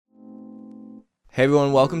Hey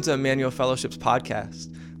everyone, welcome to Emmanuel Fellowship's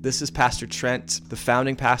podcast. This is Pastor Trent, the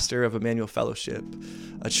founding pastor of Emmanuel Fellowship,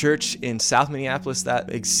 a church in South Minneapolis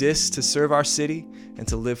that exists to serve our city and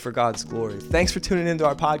to live for God's glory. Thanks for tuning into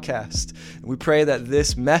our podcast. We pray that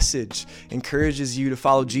this message encourages you to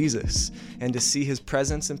follow Jesus and to see his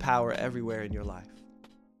presence and power everywhere in your life.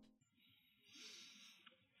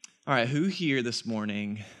 All right, who here this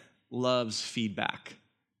morning loves feedback?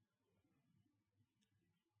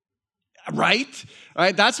 Right?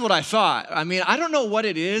 That's what I thought. I mean, I don't know what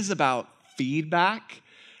it is about feedback,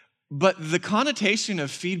 but the connotation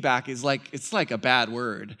of feedback is it's like a bad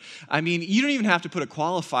word. I mean, you don't even have to put a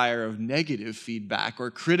qualifier of negative feedback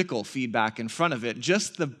or critical feedback in front of it.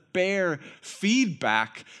 Just the bare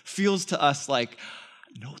feedback feels to us like,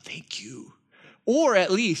 no, thank you. Or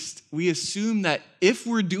at least we assume that if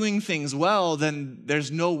we're doing things well, then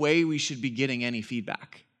there's no way we should be getting any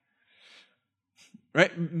feedback. Right?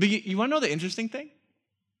 But you want to know the interesting thing?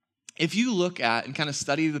 If you look at and kind of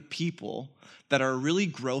study the people that are really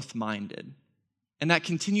growth-minded and that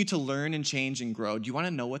continue to learn and change and grow, do you want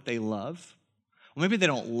to know what they love? Well, maybe they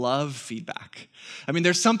don't love feedback. I mean,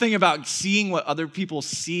 there's something about seeing what other people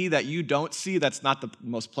see that you don't see that's not the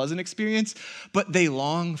most pleasant experience, but they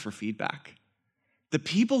long for feedback. The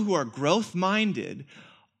people who are growth-minded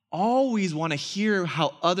always want to hear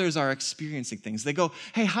how others are experiencing things. They go,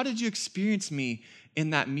 hey, how did you experience me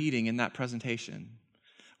in that meeting, in that presentation?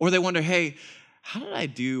 Or they wonder, hey, how did I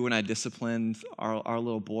do when I disciplined our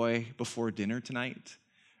little boy before dinner tonight?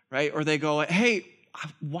 Right? Or they go, hey,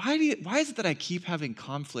 why is it that I keep having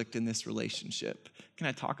conflict in this relationship? Can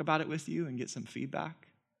I talk about it with you and get some feedback?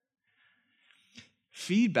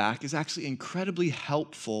 Feedback is actually incredibly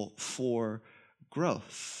helpful for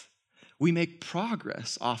growth. We make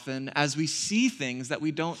progress often as we see things that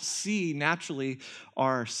we don't see naturally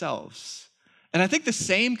ourselves. And I think the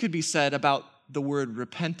same could be said about the word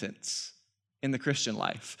repentance in the Christian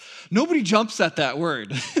life. Nobody jumps at that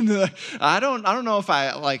word. I don't know if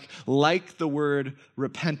I like the word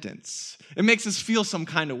repentance. It makes us feel some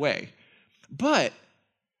kind of way. But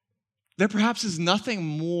there perhaps is nothing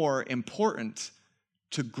more important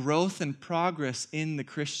to growth and progress in the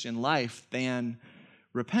Christian life than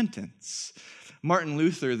repentance. Martin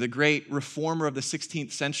Luther, the great reformer of the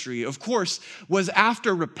 16th century, of course, was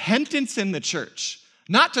after repentance in the church,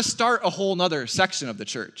 not to start a whole nother section of the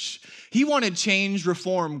church. He wanted change,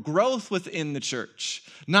 reform, growth within the church,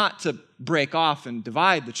 not to break off and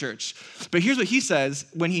divide the church. But here's what he says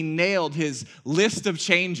when he nailed his list of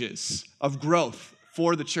changes of growth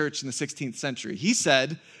for the church in the 16th century. He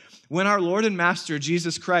said, when our Lord and Master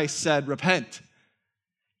Jesus Christ said, repent,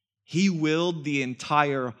 he willed the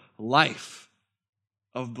entire life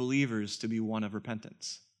of believers to be one of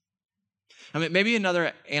repentance. I mean, maybe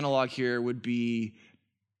another analog here would be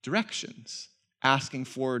directions, asking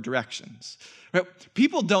for directions. Right?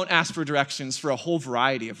 People don't ask for directions for a whole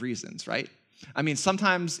variety of reasons, right? I mean,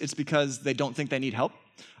 sometimes it's because they don't think they need help.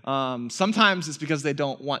 Sometimes it's because they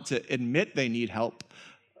don't want to admit they need help.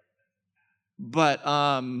 But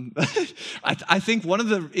I think one of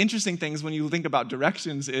the interesting things when you think about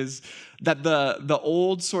directions is that the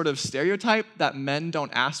old sort of stereotype that men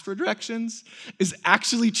don't ask for directions is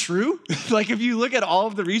actually true. If you look at all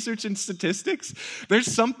of the research and statistics, there's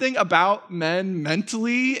something about men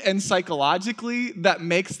mentally and psychologically that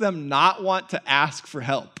makes them not want to ask for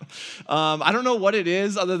help. I don't know what it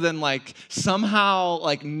is other than somehow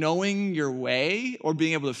knowing your way or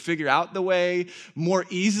being able to figure out the way more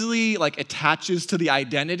easily attaches to the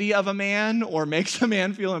identity of a man or makes a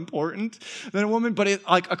man feel important than a woman. But it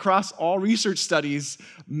across all research studies,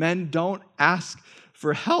 men don't ask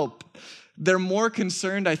for help. They're more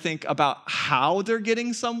concerned, I think, about how they're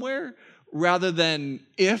getting somewhere rather than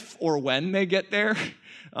if or when they get there.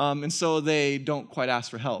 And so they don't quite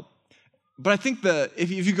ask for help. But I think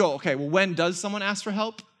if you go, okay, well, when does someone ask for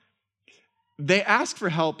help? They ask for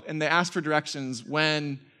help and they ask for directions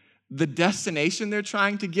when the destination they're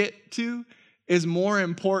trying to get to is more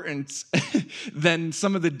important than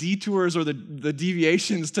some of the detours or the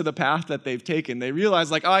deviations to the path that they've taken. They realize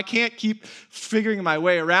I can't keep figuring my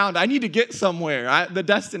way around. I need to get somewhere. The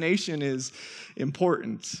destination is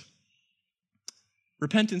important.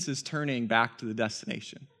 Repentance is turning back to the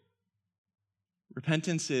destination.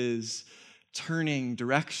 Repentance is turning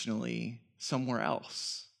directionally somewhere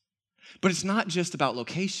else. But it's not just about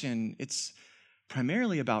location. It's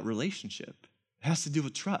primarily about relationship. It has to do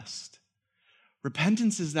with trust.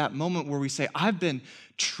 Repentance is that moment where we say, I've been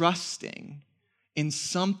trusting in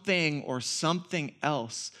something or something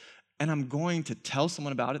else, and I'm going to tell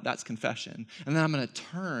someone about it, that's confession. And then I'm going to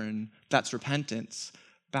turn, that's repentance,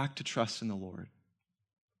 back to trust in the Lord.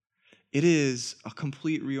 It is a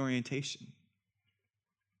complete reorientation.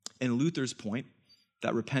 And Luther's point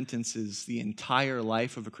that repentance is the entire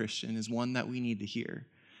life of a Christian is one that we need to hear.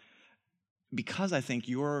 Because I think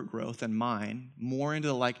your growth and mine, more into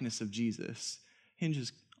the likeness of Jesus,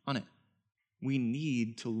 hinges on it. We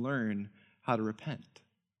need to learn how to repent.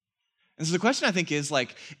 And so the question, I think, is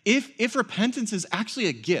like, if repentance is actually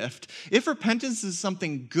a gift, if repentance is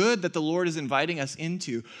something good that the Lord is inviting us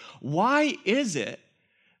into, why is it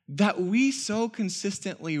that we so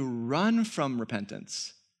consistently run from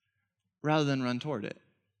repentance rather than run toward it?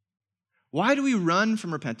 Why do we run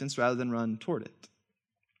from repentance rather than run toward it?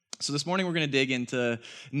 So this morning we're going to dig into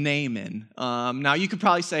Naaman. Now you could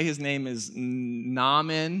probably say his name is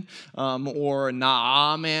Naaman or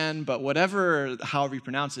Naaman, but however you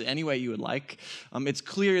pronounce it, any way you would like. It's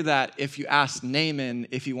clear that if you ask Naaman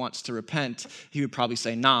if he wants to repent, he would probably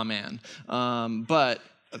say Naaman. But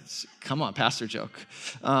come on, pastor joke.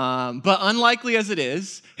 But unlikely as it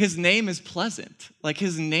is, his name is pleasant. Like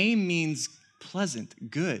his name means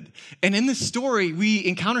pleasant, good. And in this story, we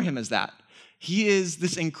encounter him as that. He is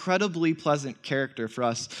this incredibly pleasant character for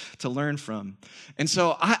us to learn from. And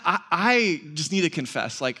so I just need to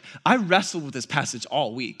confess, like, I wrestled with this passage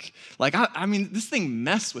all week. Like, I mean, this thing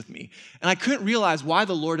messed with me. And I couldn't realize why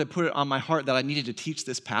the Lord had put it on my heart that I needed to teach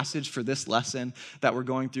this passage for this lesson that we're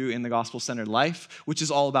going through in the gospel-centered life, which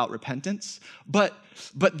is all about repentance. But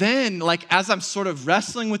then, like, as I'm sort of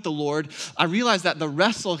wrestling with the Lord, I realized that the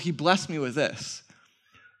wrestle, he blessed me with this.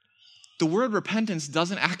 The word repentance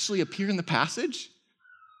doesn't actually appear in the passage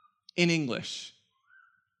in English.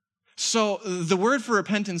 So the word for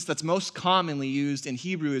repentance that's most commonly used in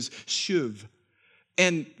Hebrew is shuv.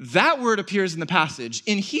 And that word appears in the passage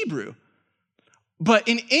in Hebrew. But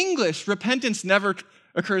in English, repentance never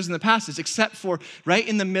occurs in the passage, except for right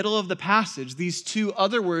in the middle of the passage, these two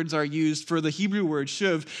other words are used for the Hebrew word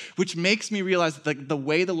shuv, which makes me realize that the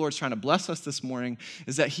way the Lord's trying to bless us this morning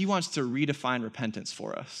is that he wants to redefine repentance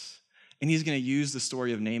for us. And he's going to use the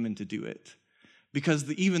story of Naaman to do it. Because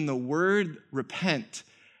even the word repent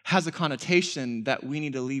has a connotation that we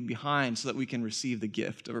need to leave behind so that we can receive the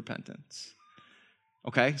gift of repentance.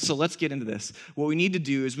 Okay, so let's get into this. What we need to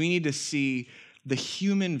do is we need to see the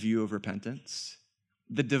human view of repentance,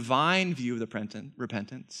 the divine view of the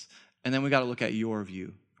repentance, and then we got to look at your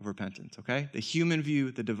view of repentance, okay? The human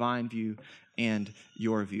view, the divine view, and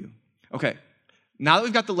your view. Okay. Now that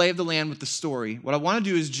we've got the lay of the land with the story, what I want to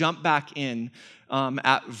do is jump back in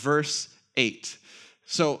at verse 8.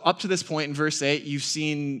 So up to this point in verse 8, you've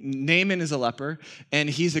seen Naaman is a leper, and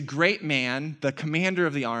he's a great man, the commander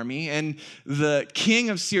of the army, and the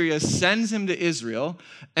king of Syria sends him to Israel,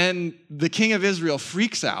 and the king of Israel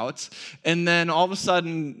freaks out, and then all of a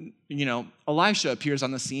sudden, Elisha appears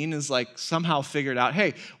on the scene, is like somehow figured out,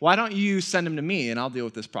 hey, why don't you send him to me, and I'll deal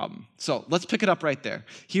with this problem. So let's pick it up right there.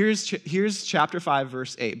 Here's chapter 5,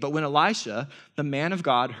 verse 8. But when Elisha, the man of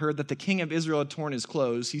God, heard that the king of Israel had torn his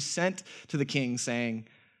clothes, he sent to the king saying,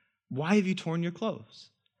 why have you torn your clothes?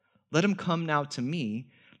 Let him come now to me,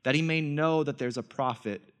 that he may know that there's a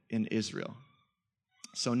prophet in Israel.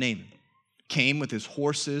 So Naaman came with his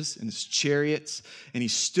horses and his chariots, and he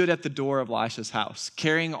stood at the door of Elisha's house,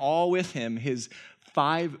 carrying all with him his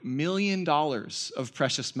 $5 million of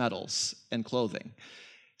precious metals and clothing,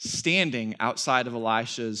 standing outside of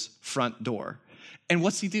Elisha's front door. And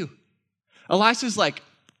what's he do? Elisha's like,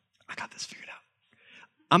 I got this figured out.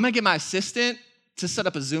 I'm going to get my assistant to set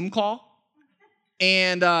up a Zoom call,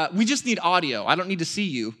 and we just need audio. I don't need to see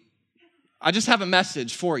you. I just have a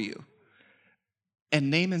message for you.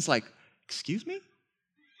 And Naaman's like, excuse me?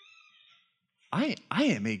 I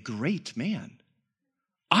am a great man.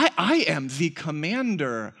 I am the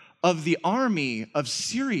commander of the army of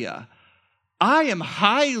Syria. I am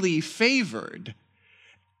highly favored.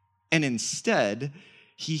 And instead,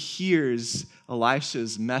 he hears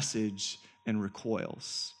Elisha's message and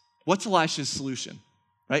recoils. What's Elisha's solution?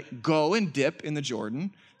 Right? Go and dip in the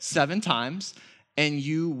Jordan 7 times, and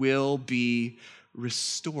you will be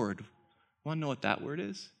restored. Want to know what that word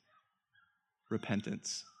is?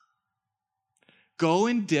 Repentance. Go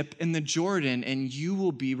and dip in the Jordan, and you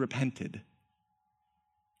will be repented.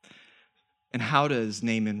 And how does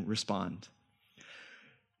Naaman respond?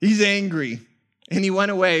 He's angry. And he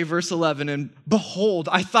went away, verse 11, and behold,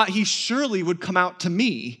 I thought he surely would come out to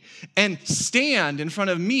me and stand in front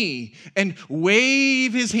of me and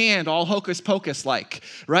wave his hand all hocus pocus like,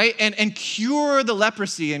 right? And cure the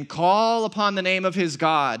leprosy and call upon the name of his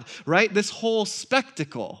God, right? This whole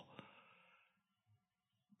spectacle.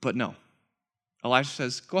 But no. Elisha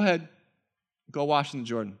says, go ahead, go wash in the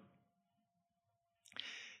Jordan.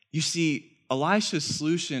 You see, Elisha's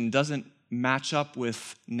solution doesn't match up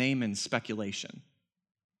with Naaman's speculation.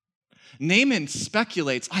 Naaman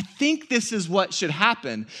speculates, I think this is what should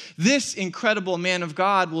happen. This incredible man of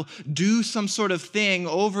God will do some sort of thing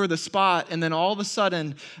over the spot, and then all of a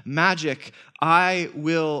sudden, magic, I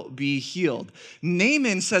will be healed.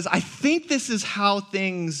 Naaman says, I think this is how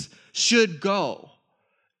things should go.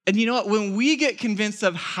 And you know what? When we get convinced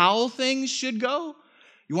of how things should go,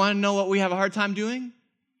 you want to know what we have a hard time doing?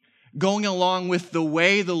 Going along with the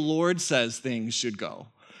way the Lord says things should go.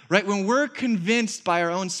 Right? When we're convinced by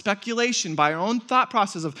our own speculation, by our own thought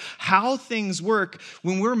process of how things work,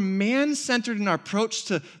 when we're man-centered in our approach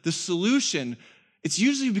to the solution, it's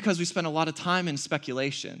usually because we spend a lot of time in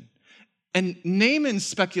speculation. And Naaman's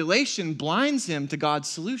speculation blinds him to God's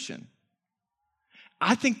solution.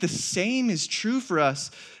 I think the same is true for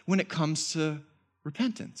us when it comes to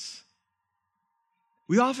repentance.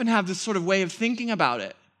 We often have this sort of way of thinking about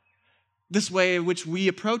it, this way in which we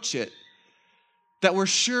approach it, that we're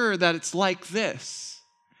sure that it's like this.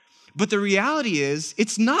 But the reality is,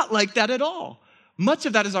 it's not like that at all. Much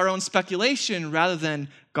of that is our own speculation rather than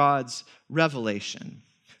God's revelation.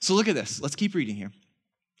 So look at this. Let's keep reading here.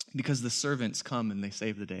 Because the servants come and they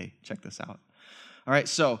save the day. Check this out. All right,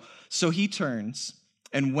 so he turns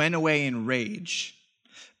and went away in rage.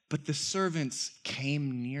 But the servants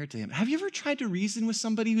came near to him. Have you ever tried to reason with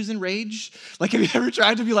somebody who's enraged? Like, have you ever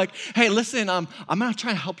tried to be like, hey, listen, I'm going to try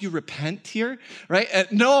and help you repent here, right?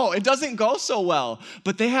 And no, it doesn't go so well.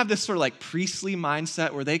 But they have this sort of like priestly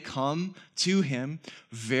mindset where they come to him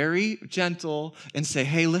very gentle and say,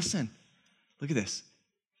 hey, listen, look at this.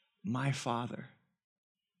 My father.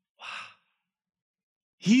 Wow.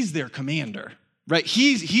 He's their commander. Right?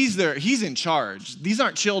 He's in charge. These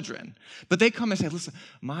aren't children. But they come and say, listen,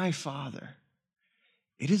 my father,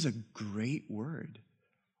 it is a great word.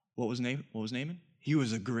 What was Naaman? He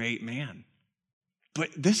was a great man. But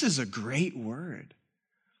this is a great word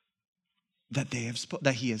that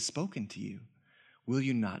he has spoken to you. Will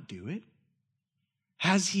you not do it?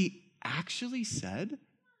 Has he actually said,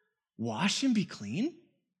 wash and be clean?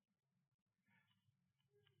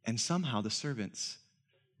 And somehow the servants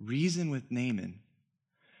reason with Naaman,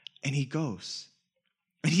 and he goes.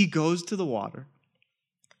 And he goes to the water,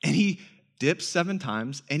 and he dips 7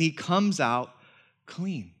 times, and he comes out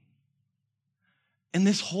clean. And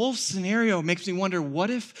this whole scenario makes me wonder, what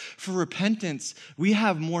if for repentance, we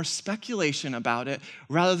have more speculation about it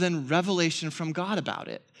rather than revelation from God about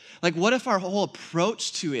it? Like, what if our whole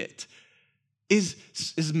approach to it is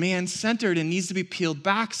man-centered and needs to be peeled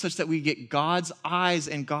back such that we get God's eyes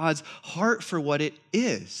and God's heart for what it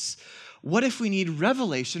is? What if we need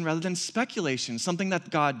revelation rather than speculation, something that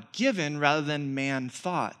God given rather than man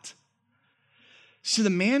thought? So the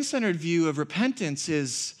man-centered view of repentance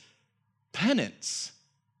is penance.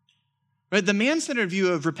 Right? The man-centered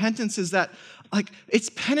view of repentance is that, like, it's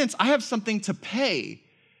penance. I have something to pay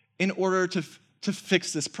in order to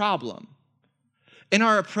fix this problem. And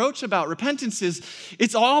our approach about repentance is,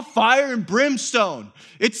 it's all fire and brimstone.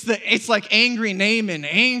 It's like angry Naaman,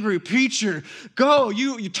 angry preacher. Go,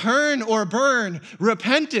 you turn or burn,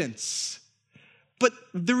 repentance. But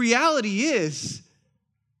the reality is,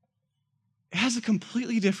 it has a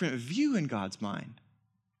completely different view in God's mind.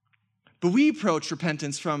 But we approach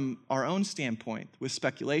repentance from our own standpoint with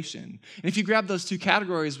speculation. And if you grab those 2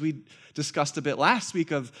 categories we discussed a bit last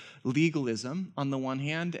week of legalism on the one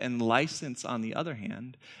hand and license on the other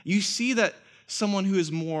hand, you see that someone who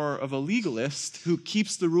is more of a legalist, who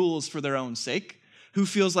keeps the rules for their own sake, who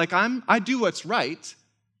feels like I do what's right,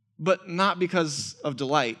 but not because of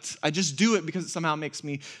delight. I just do it because it somehow makes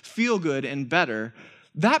me feel good and better.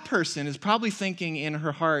 That person is probably thinking in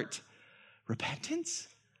her heart, repentance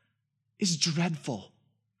is dreadful.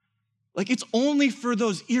 Like, it's only for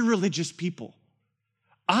those irreligious people.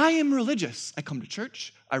 I am religious. I come to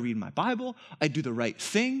church. I read my Bible. I do the right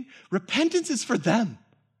thing. Repentance is for them,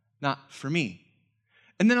 not for me.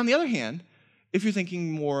 And then on the other hand, if you're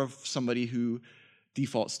thinking more of somebody who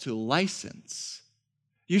defaults to license,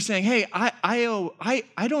 you're saying, hey,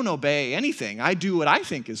 I don't obey anything. I do what I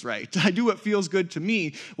think is right. I do what feels good to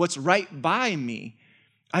me, what's right by me.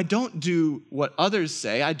 I don't do what others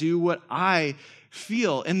say. I do what I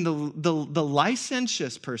feel. And the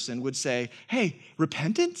licentious person would say, hey,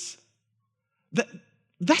 repentance?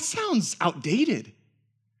 That sounds outdated.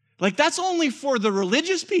 Like, that's only for the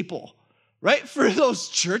religious people, right? For those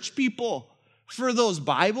church people, for those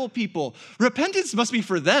Bible people. Repentance must be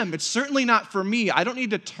for them. It's certainly not for me. I don't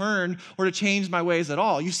need to turn or to change my ways at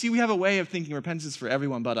all. You see, we have a way of thinking repentance is for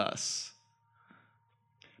everyone but us.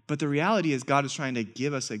 But the reality is God is trying to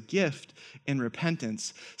give us a gift in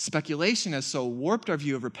repentance. Speculation has so warped our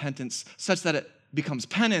view of repentance such that it becomes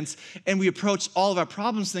penance, and we approach all of our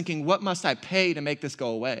problems thinking, what must I pay to make this go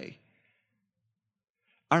away?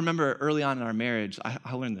 I remember early on in our marriage,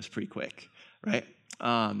 I learned this pretty quick, right?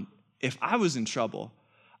 If I was in trouble,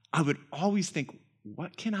 I would always think,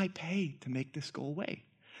 what can I pay to make this go away?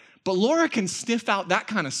 But Laura can sniff out that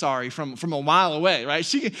kind of sorry from a mile away, right?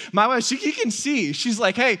 My wife, she can see. She's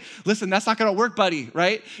like, hey, listen, that's not going to work, buddy,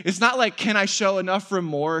 right? It's not like, can I show enough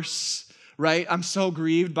remorse, right? I'm so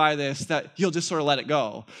grieved by this that you'll just sort of let it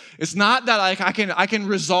go. It's not that like I can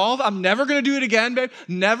resolve, I'm never going to do it again, babe,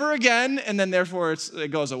 never again, and then therefore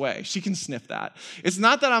it goes away. She can sniff that. It's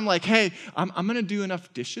not that I'm like, hey, I'm going to do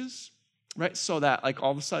enough dishes, right? So that like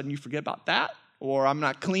all of a sudden you forget about that, or I'm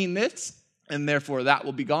not clean this, and therefore that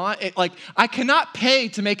will be gone. I cannot pay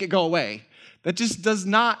to make it go away. That just does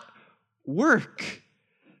not work.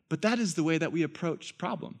 But that is the way that we approach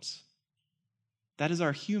problems. That is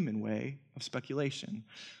our human way of speculation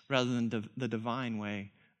rather than the divine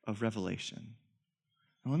way of revelation.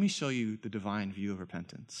 Now let me show you the divine view of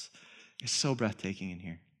repentance. It's so breathtaking in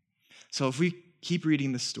here. So if we keep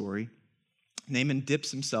reading this story, Naaman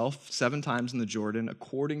dips himself 7 times in the Jordan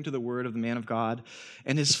according to the word of the man of God,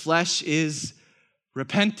 and his flesh is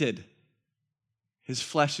repented. His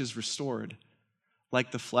flesh is restored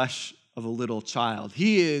like the flesh of a little child.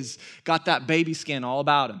 He is got that baby skin all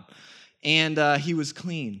about him, and he was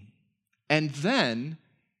clean. And then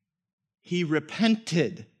he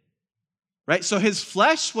repented, right? So his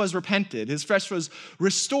flesh was repented. His flesh was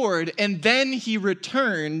restored, and then he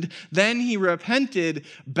returned. Then he repented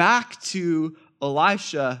back to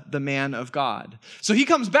Elisha, the man of God. So he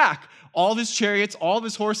comes back, all of his chariots, all of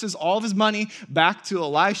his horses, all of his money, back to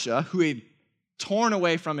Elisha, who he had torn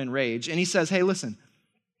away from in rage. And he says, hey, listen,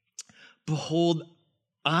 behold,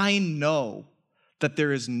 I know that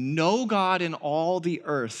there is no God in all the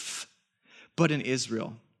earth but in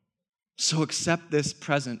Israel. So accept this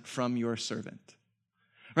present from your servant.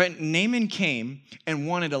 Right? Naaman came and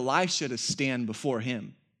wanted Elisha to stand before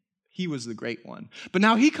him. He was the great one. But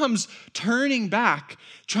now he comes turning back,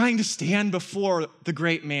 trying to stand before the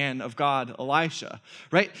great man of God, Elisha,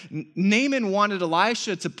 right? Naaman wanted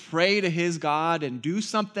Elisha to pray to his God and do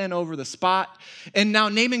something over the spot. And now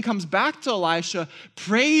Naaman comes back to Elisha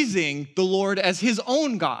praising the Lord as his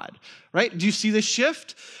own God, right? Do you see this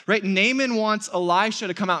shift? Right? Naaman wants Elisha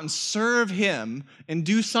to come out and serve him and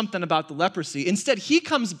do something about the leprosy. Instead, he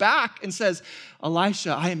comes back and says,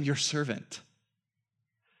 Elisha, I am your servant.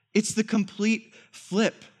 It's the complete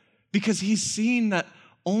flip because he's seen that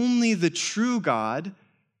only the true God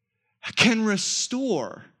can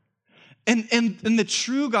restore. And the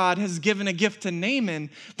true God has given a gift to Naaman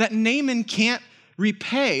that Naaman can't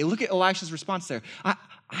repay. Look at Elisha's response there. I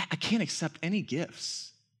can't accept any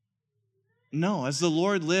gifts. No, as the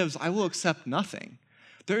Lord lives, I will accept nothing.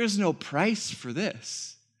 There is no price for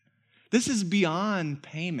this. This is beyond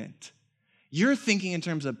payment. You're thinking in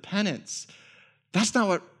terms of penance. That's not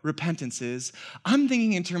what repentance is. I'm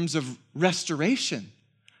thinking in terms of restoration.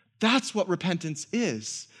 That's what repentance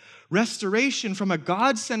is. Restoration from a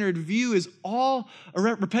God-centered view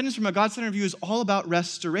repentance from a God-centered view is all about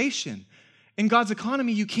restoration. In God's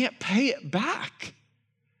economy, you can't pay it back.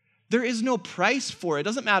 There is no price for it. It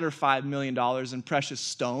doesn't matter $5 million in precious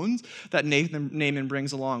stones that Naaman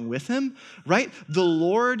brings along with him, right? The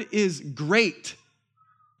Lord is great,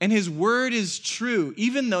 and his word is true,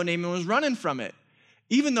 even though Naaman was running from it.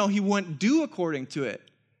 Even though he wouldn't do according to it.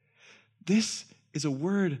 This is a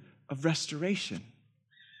word of restoration.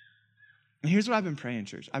 And here's what I've been praying,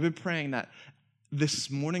 church. I've been praying that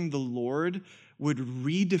this morning the Lord would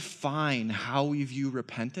redefine how we view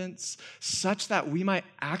repentance such that we might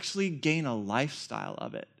actually gain a lifestyle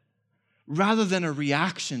of it rather than a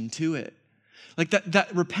reaction to it. Like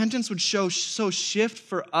that repentance would so shift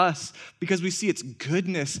for us because we see its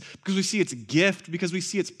goodness, because we see its gift, because we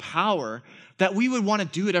see its power, that we would want to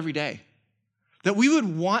do it every day. That we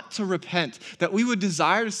would want to repent, that we would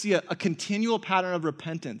desire to see a continual pattern of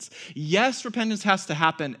repentance. Yes, repentance has to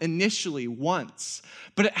happen initially once,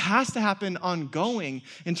 but it has to happen ongoing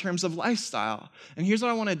in terms of lifestyle. And here's what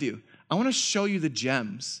I want to do. I want to show you the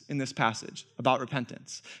gems in this passage about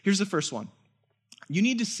repentance. Here's the first one. You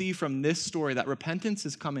need to see from this story that repentance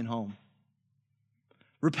is coming home.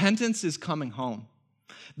 Repentance is coming home.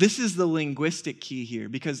 This is the linguistic key here,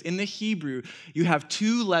 because in the Hebrew, you have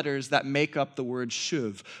 2 letters that make up the word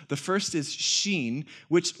shuv. The first is shin,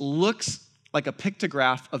 which looks like a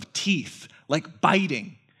pictograph of teeth, like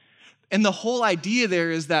biting. And the whole idea there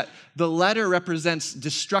is that the letter represents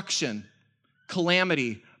destruction,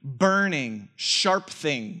 calamity, burning, sharp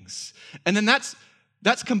things. And then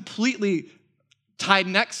that's completely tied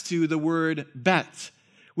next to the word bet,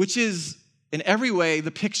 which is in every way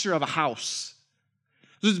the picture of a house.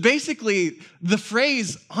 So it's basically the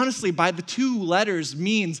phrase, honestly, by the two letters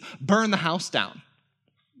means burn the house down.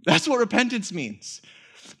 That's what repentance means.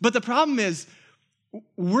 But the problem is,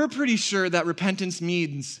 we're pretty sure that repentance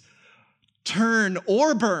means turn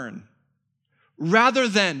or burn, rather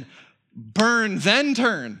than burn then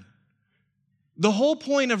turn. The whole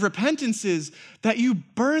point of repentance is that you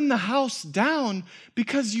burn the house down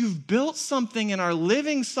because you've built something and are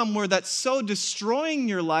living somewhere that's so destroying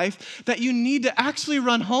your life that you need to actually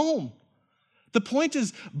run home. The point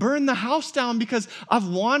is burn the house down because I've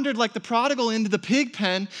wandered like the prodigal into the pig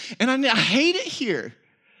pen and I hate it here.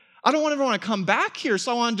 I don't ever want to come back here,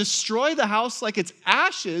 so I want to destroy the house like it's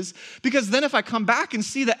ashes, because then if I come back and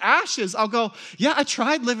see the ashes, I'll go, yeah, I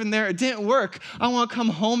tried living there, it didn't work. I want to come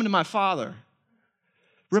home to my Father.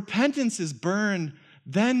 Repentance is burn,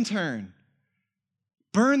 then turn.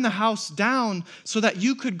 Burn the house down so that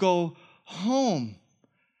you could go home.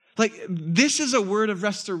 Like, this is a word of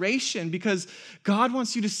restoration because God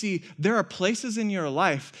wants you to see there are places in your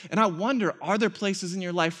life, and I wonder, are there places in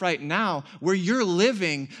your life right now where you're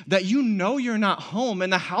living that you know you're not home,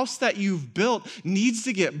 and the house that you've built needs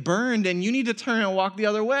to get burned, and you need to turn and walk the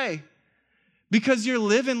other way because you're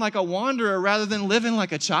living like a wanderer rather than living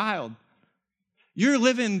like a child. You're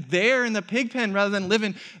living there in the pig pen rather than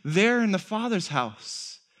living there in the Father's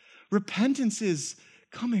house. Repentance is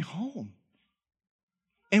coming home.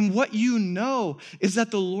 And what you know is that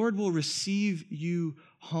the Lord will receive you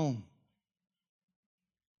home.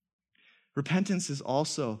 Repentance is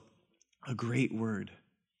also a great word.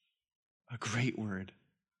 A great word.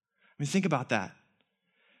 I mean, think about that.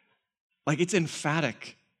 Like, it's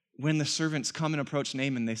emphatic when the servants come and approach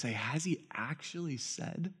Naaman. They say, has he actually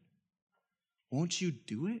said, won't you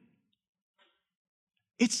do it?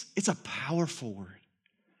 It's a powerful word.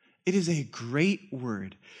 It is a great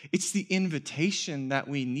word. It's the invitation that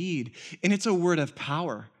we need, and it's a word of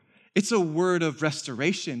power. It's a word of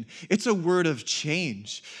restoration. It's a word of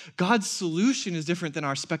change. God's solution is different than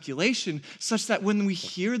our speculation, such that when we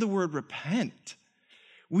hear the word repent,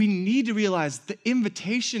 we need to realize the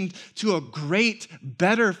invitation to a great,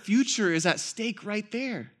 better future is at stake right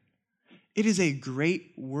there. It is a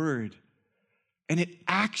great word, and it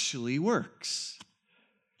actually works.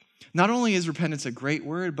 Not only is repentance a great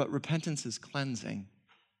word, but repentance is cleansing.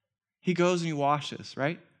 He goes and he washes,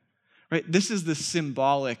 right? This is the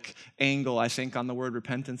symbolic angle, I think, on the word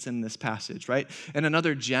repentance in this passage, right? And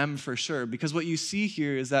another gem for sure, because what you see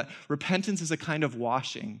here is that repentance is a kind of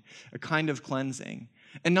washing, a kind of cleansing.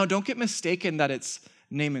 And now don't get mistaken that it's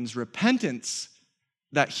Naaman's repentance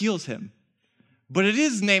that heals him, but it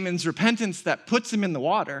is Naaman's repentance that puts him in the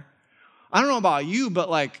water. I don't know about you, but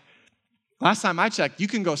last time I checked, you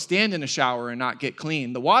can go stand in a shower and not get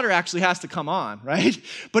clean. The water actually has to come on, right?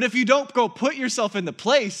 But if you don't go put yourself in the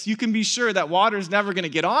place, you can be sure that water's never going to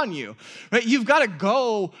get on you, right? You've got to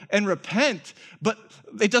go and repent, but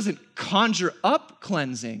it doesn't conjure up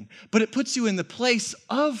cleansing, but it puts you in the place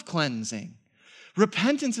of cleansing.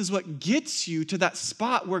 Repentance is what gets you to that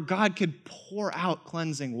spot where God could pour out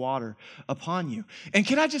cleansing water upon you. And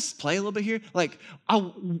can I just play a little bit here?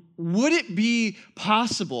 Would it be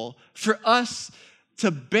possible for us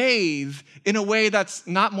to bathe in a way that's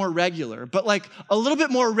not more regular, but a little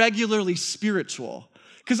bit more regularly spiritual?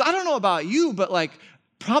 Because I don't know about you, but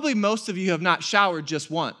probably most of you have not showered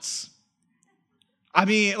just once. I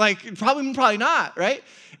mean, probably not, right?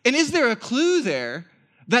 And is there a clue there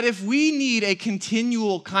that if we need a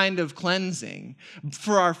continual kind of cleansing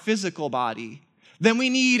for our physical body, then we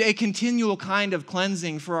need a continual kind of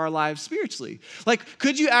cleansing for our lives spiritually?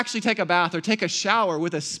 Could you actually take a bath or take a shower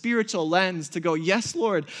with a spiritual lens to go, yes,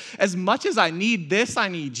 Lord, as much as I need this, I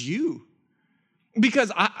need you? Because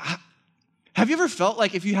have you ever felt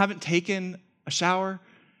like if you haven't taken a shower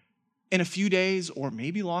in a few days or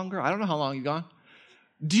maybe longer, I don't know how long you've gone,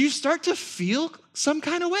 do you start to feel some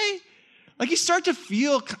kind of way? You start to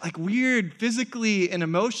feel weird physically and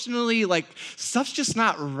emotionally, stuff's just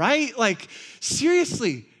not right.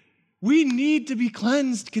 Seriously, we need to be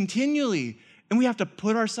cleansed continually, and we have to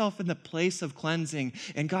put ourselves in the place of cleansing,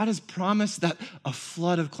 and God has promised that a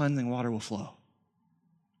flood of cleansing water will flow.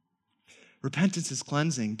 Repentance is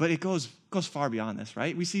cleansing, but it goes far beyond this,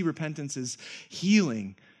 right? We see repentance is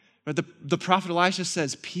healing. Right? The prophet Elisha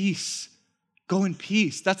says, peace, go in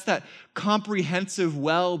peace. That's that comprehensive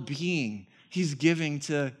well-being he's giving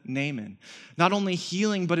to Naaman. Not only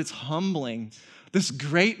healing, but it's humbling. This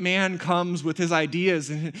great man comes with his ideas,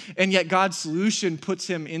 and yet God's solution puts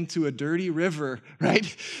him into a dirty river,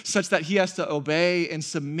 right? Such that he has to obey and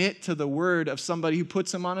submit to the word of somebody who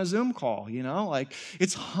puts him on a Zoom call,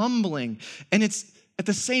 It's humbling, and it's at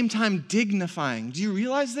the same time dignifying. Do you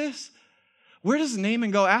realize this? Where does Naaman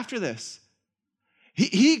go after this?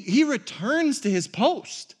 He returns to his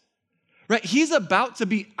post, right? He's about to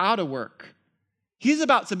be out of work. He's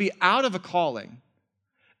about to be out of a calling.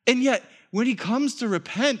 And yet, when he comes to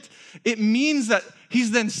repent, it means that he's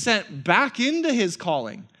then sent back into his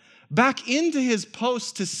calling, back into his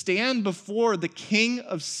post to stand before the king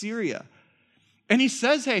of Syria. And he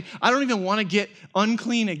says, hey, I don't even want to get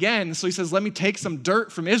unclean again. So he says, let me take some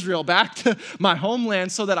dirt from Israel back to my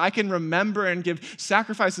homeland so that I can remember and give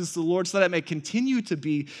sacrifices to the Lord so that I may continue to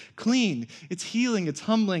be clean. It's healing, it's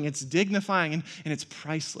humbling, it's dignifying, and it's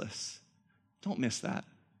priceless. Don't miss that.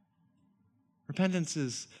 Repentance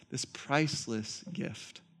is this priceless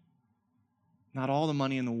gift. Not all the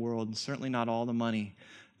money in the world, and certainly not all the money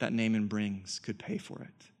that Naaman brings could pay for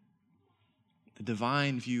it. The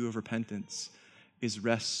divine view of repentance is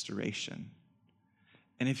restoration.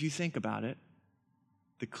 And if you think about it,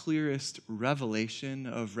 the clearest revelation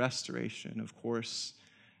of restoration, of course,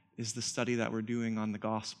 is the study that we're doing on the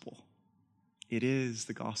gospel. It is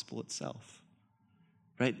the gospel itself,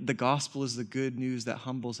 right? The gospel is the good news that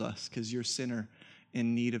humbles us because you're a sinner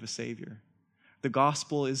in need of a savior. The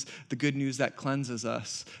gospel is the good news that cleanses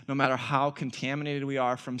us. No matter how contaminated we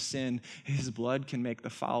are from sin, his blood can make the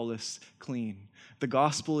foulest clean. The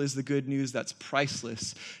gospel is the good news that's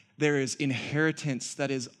priceless. There is inheritance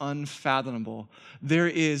that is unfathomable. There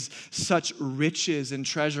is such riches and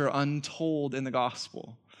treasure untold in the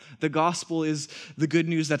gospel. The gospel is the good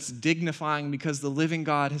news that's dignifying because the living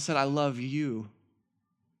God has said, I love you,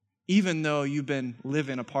 even though you've been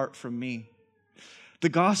living apart from me. The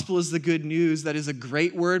gospel is the good news that is a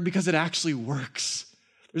great word because it actually works.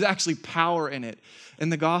 There's actually power in it.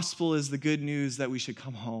 And the gospel is the good news that we should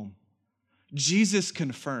come home. Jesus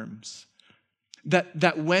confirms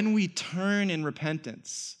that when we turn in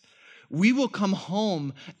repentance, we will come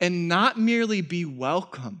home and not merely be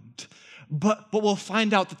welcomed, but we'll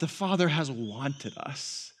find out that the Father has wanted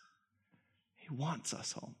us. He wants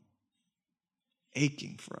us home,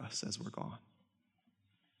 aching for us as we're gone.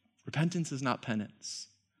 Repentance is not penance.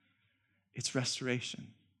 It's restoration.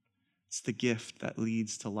 It's the gift that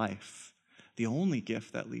leads to life, the only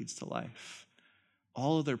gift that leads to life.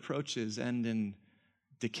 All other approaches end in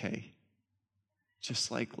decay, just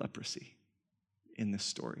like leprosy in this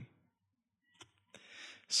story.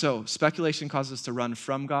 So, speculation causes us to run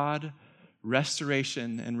from God.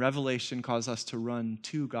 Restoration and revelation cause us to run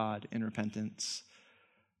to God in repentance.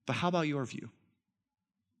 But how about your view?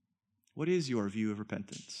 What is your view of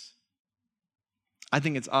repentance? I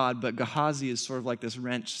think it's odd, but Gehazi is sort of like this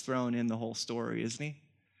wrench thrown in the whole story, isn't he?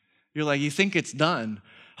 You're like, you think it's done.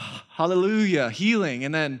 Hallelujah, healing.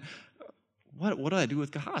 And then, what do I do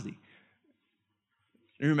with Gehazi?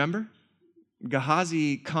 You remember?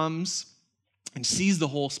 Gehazi comes and sees the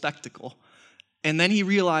whole spectacle. And then he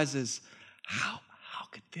realizes, how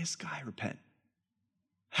could this guy repent?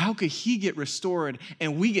 How could he get restored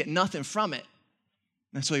and we get nothing from it?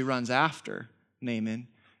 And so he runs after Naaman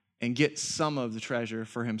and gets some of the treasure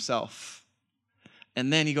for himself.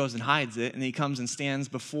 And then he goes and hides it, and he comes and stands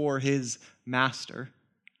before his master.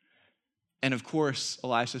 And of course,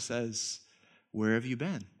 Elisha says, where have you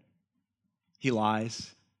been? He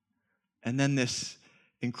lies. And then this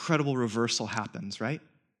incredible reversal happens, right?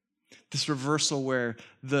 This reversal where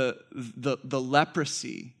the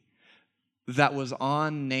leprosy that was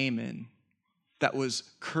on Naaman, that was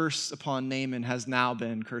cursed upon Naaman, has now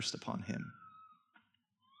been cursed upon him.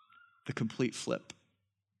 The complete flip.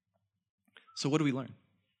 So what do we learn?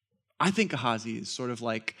 I think Gehazi is sort of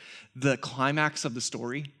like the climax of the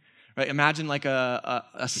story, right? Imagine like a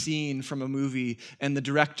scene from a movie, and the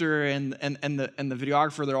director and the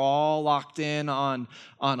videographer, they're all locked in on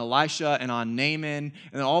Elisha and on Naaman,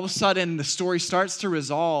 and all of a sudden the story starts to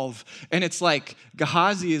resolve, and it's like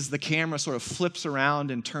Gehazi, as the camera sort of flips around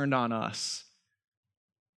and turned on us,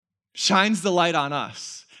 shines the light on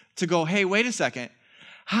us to go, hey, wait a second.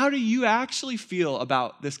 How do you actually feel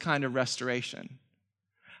about this kind of restoration?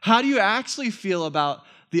 How do you actually feel about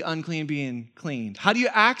the unclean being cleaned? How do you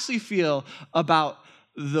actually feel about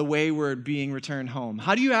the wayward being returned home?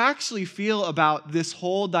 How do you actually feel about this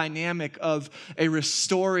whole dynamic of a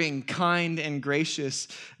restoring, kind, and gracious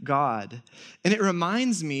God? And it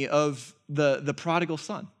reminds me of the prodigal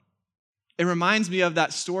son. It reminds me of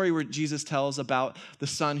that story where Jesus tells about the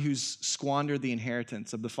son who's squandered the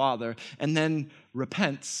inheritance of the father and then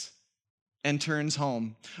repents and turns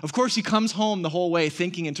home. Of course, he comes home the whole way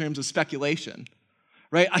thinking in terms of speculation,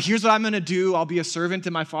 right? Here's what I'm going to do. I'll be a servant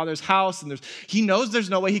in my father's house. And he knows there's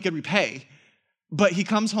no way he could repay, but he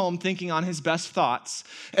comes home thinking on his best thoughts.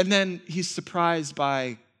 And then he's surprised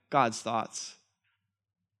by God's thoughts.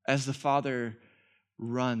 as the father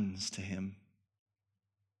runs to him,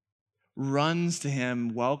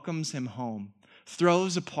 welcomes him home,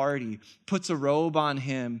 throws a party, puts a robe on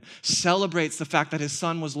him, celebrates the fact that his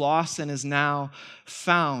son was lost and is now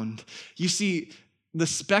found. You see, the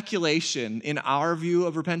speculation in our view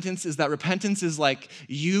of repentance is that repentance is like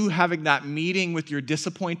you having that meeting with your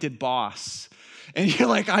disappointed boss. And you're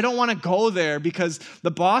like, I don't want to go there because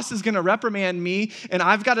the boss is going to reprimand me, and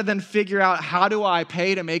I've got to then figure out how do I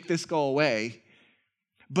pay to make this go away.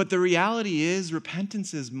 But the reality is,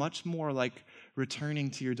 repentance is much more like returning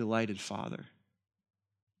to your delighted father,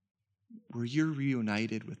 where you're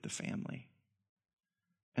reunited with the family,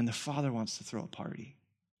 and the father wants to throw a party.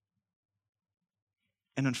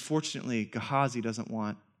 And unfortunately, Gehazi doesn't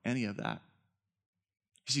want any of that.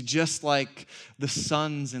 You see, just like the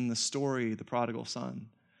sons in the story, the prodigal son,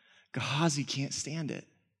 Gehazi can't stand it.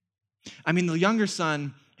 I mean, the younger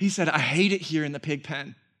son, he said, I hate it here in the pig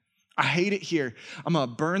pen. I hate it here. I'm going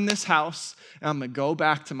to burn this house, and I'm going to go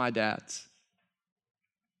back to my dad's.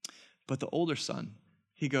 But the older son,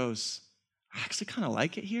 he goes, I actually kind of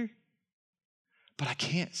like it here, but I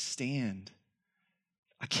can't stand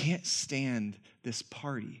this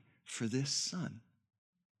party for this son.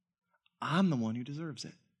 I'm the one who deserves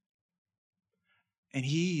it. And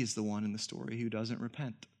he is the one in the story who doesn't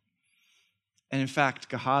repent. And in fact,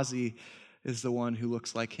 Gehazi is the one who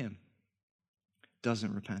looks like him,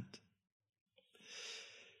 doesn't repent.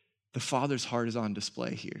 The father's heart is on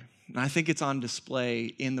display here. And I think it's on display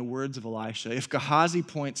in the words of Elisha. If Gehazi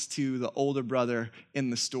points to the older brother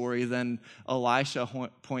in the story, then Elisha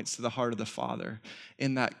points to the heart of the father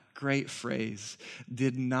in that great phrase,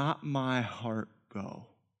 did not my heart go?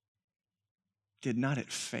 Did not it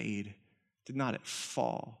fade? Did not it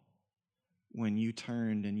fall when you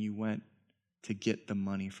turned and you went to get the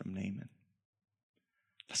money from Naaman?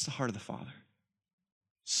 That's the heart of the Father.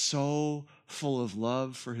 So full of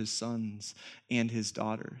love for his sons and his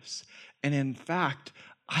daughters. And in fact,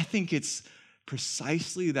 I think it's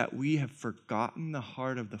precisely that we have forgotten the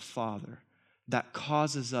heart of the Father that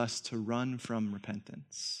causes us to run from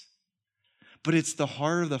repentance. But it's the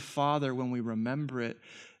heart of the Father, when we remember it,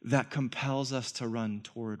 that compels us to run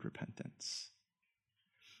toward repentance.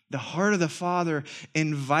 The heart of the Father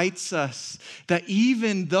invites us that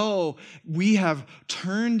even though we have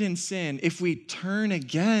turned in sin, if we turn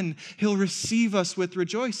again, he'll receive us with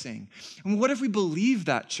rejoicing. And what if we believe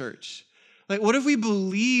that, church? Like, what if we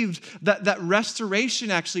believed that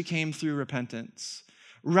restoration actually came through repentance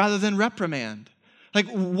rather than reprimand? Like,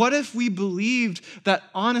 what if we believed that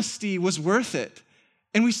honesty was worth it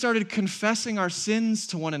and we started confessing our sins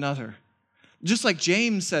to one another? Just like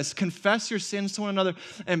James says, confess your sins to one another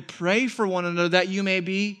and pray for one another that you may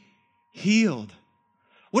be healed.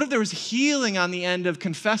 What if there was healing on the end of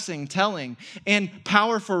confessing, telling, and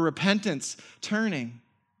power for repentance, turning?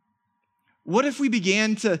 What if we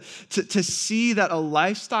began to see that a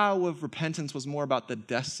lifestyle of repentance was more about the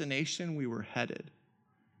destination we were headed,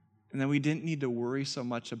 and that we didn't need to worry so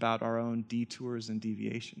much about our own detours and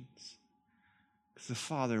deviations? Because the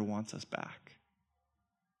Father wants us back.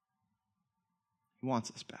 He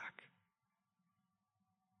wants us back.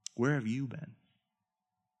 Where have you been?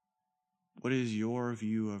 What is your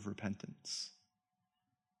view of repentance?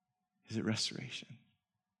 Is it restoration?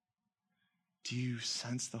 Do you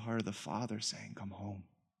sense the heart of the Father saying, come home?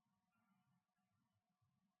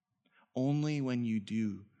 Only when you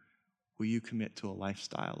do will you commit to a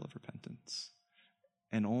lifestyle of repentance.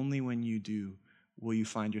 And only when you do will you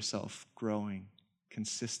find yourself growing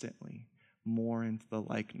consistently more into the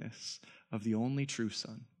likeness of the only true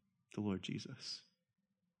Son, the Lord Jesus.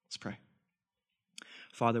 Let's pray.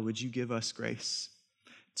 Father, would you give us grace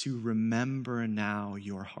to remember now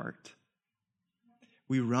your heart?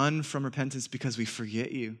 We run from repentance because we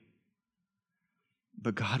forget you.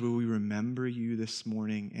 But God, will we remember you this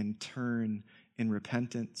morning and turn in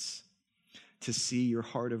repentance to see your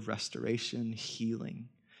heart of restoration, healing,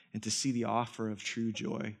 and to see the offer of true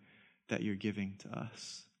joy that you're giving to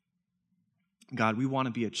us. God, we want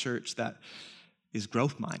to be a church that is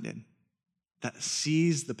growth-minded, that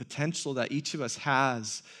sees the potential that each of us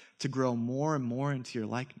has to grow more and more into your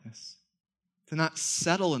likeness, to not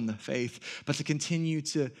settle in the faith, but to continue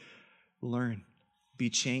to learn, be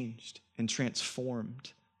changed, and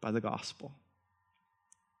transformed by the gospel.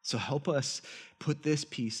 So help us put this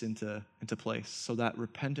piece into place so that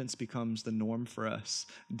repentance becomes the norm for us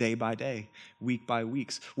day by day, week by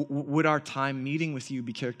week. Would our time meeting with you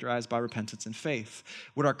be characterized by repentance and faith?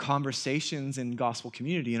 Would our conversations in gospel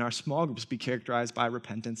community and our small groups be characterized by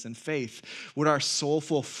repentance and faith? Would our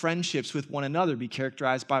soulful friendships with one another be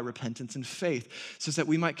characterized by repentance and faith, so that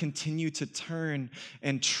we might continue to turn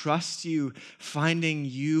and trust you, finding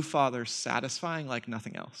you, Father, satisfying like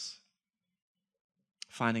nothing else?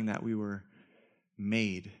 Finding that we were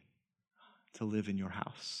made to live in your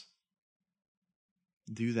house.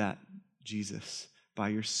 Do that, Jesus, by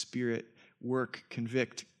your Spirit. Work,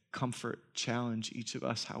 convict, comfort, challenge each of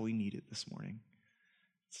us how we need it this morning.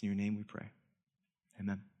 It's in your name we pray.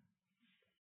 Amen.